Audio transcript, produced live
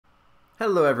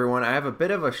Hello everyone, I have a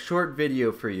bit of a short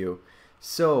video for you.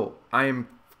 So I'm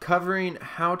covering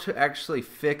how to actually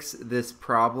fix this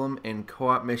problem in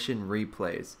co-op mission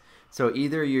replays. So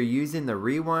either you're using the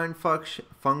rewind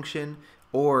function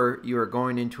or you are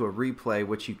going into a replay,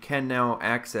 which you can now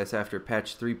access after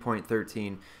patch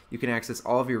 3.13. You can access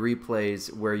all of your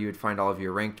replays where you would find all of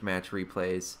your ranked match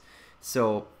replays.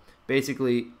 So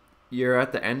basically you're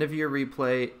at the end of your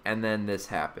replay and then this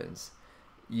happens.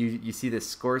 You see this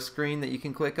score screen that you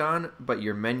can click on, but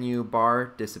your menu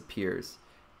bar disappears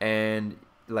and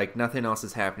like nothing else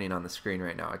is happening on the screen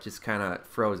right now. It's just kind of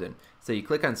frozen. So you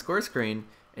click on score screen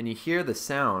and you hear the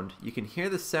sound. You can hear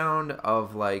the sound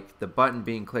of like the button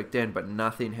being clicked in, but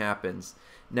nothing happens.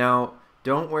 Now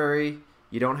don't worry,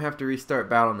 you don't have to restart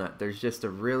Battle.net. There's just a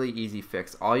really easy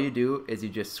fix. All you do is you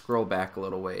just scroll back a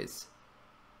little ways.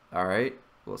 Alright,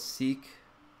 we'll seek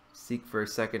for a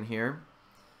second here.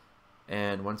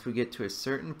 And once we get to a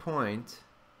certain point,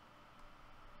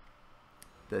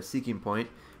 the seeking point,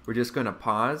 we're just going to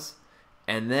pause.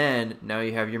 And then now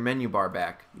you have your menu bar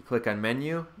back. You click on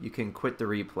menu, you can quit the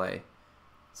replay.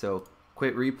 So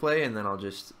quit replay, and then I'll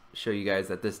just show you guys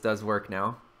that this does work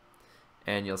now.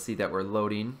 And you'll see that we're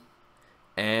loading.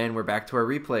 And we're back to our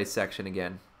replay section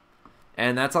again.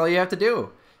 And that's all you have to do.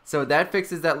 So that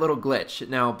fixes that little glitch.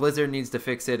 Now Blizzard needs to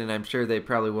fix it, and I'm sure they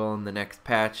probably will in the next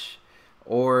patch.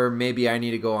 Or maybe I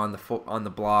need to go on the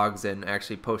blogs and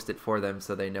actually post it for them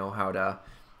so they know how to,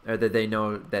 or that they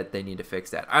know that they need to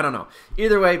fix that. I don't know.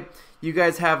 Either way, you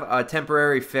guys have a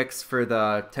temporary fix for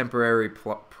the temporary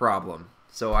problem.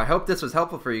 So I hope this was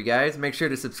helpful for you guys. Make sure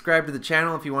to subscribe to the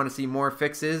channel if you want to see more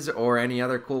fixes or any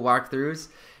other cool walkthroughs.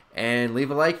 And leave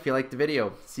a like if you liked the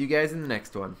video. See you guys in the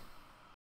next one.